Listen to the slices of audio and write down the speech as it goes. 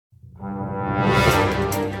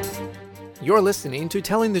You're listening to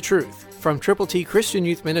Telling the Truth from Triple T Christian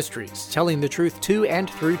Youth Ministries, telling the truth to and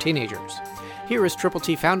through teenagers. Here is Triple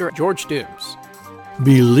T founder George Dooms.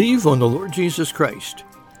 Believe on the Lord Jesus Christ.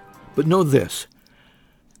 But know this,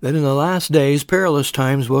 that in the last days perilous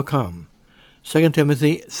times will come. 2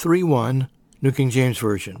 Timothy 3:1, New King James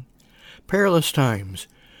Version. Perilous times.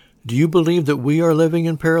 Do you believe that we are living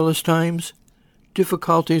in perilous times?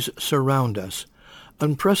 Difficulties surround us.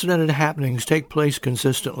 Unprecedented happenings take place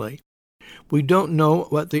consistently. We don't know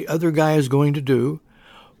what the other guy is going to do,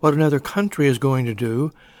 what another country is going to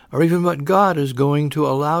do, or even what God is going to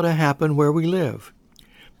allow to happen where we live.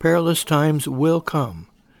 Perilous times will come.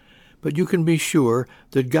 But you can be sure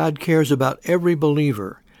that God cares about every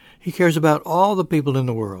believer. He cares about all the people in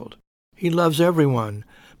the world. He loves everyone,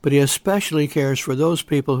 but he especially cares for those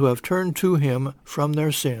people who have turned to him from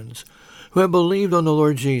their sins, who have believed on the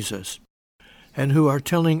Lord Jesus, and who are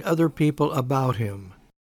telling other people about him.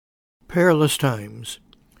 Perilous times,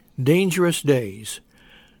 dangerous days,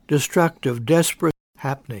 destructive, desperate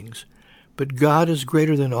happenings, but God is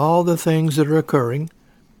greater than all the things that are occurring,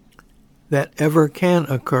 that ever can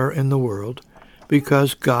occur in the world,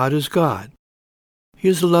 because God is God. He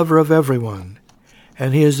is the lover of everyone,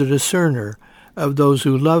 and he is the discerner of those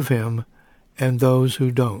who love him and those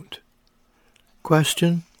who don't.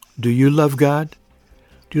 Question, do you love God?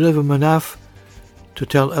 Do you love him enough to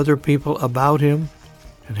tell other people about him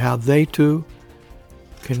and how they too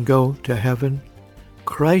can go to heaven?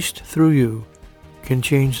 Christ through you can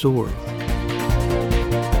change the world.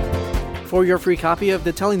 For your free copy of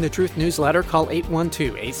the Telling the Truth newsletter, call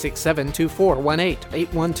 812-867-2418,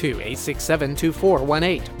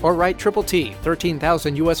 812-867-2418, or write Triple T,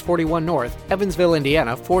 13,000 U.S. 41 North, Evansville,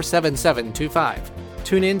 Indiana, 47725.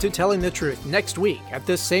 Tune in to Telling the Truth next week at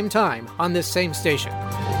this same time on this same station.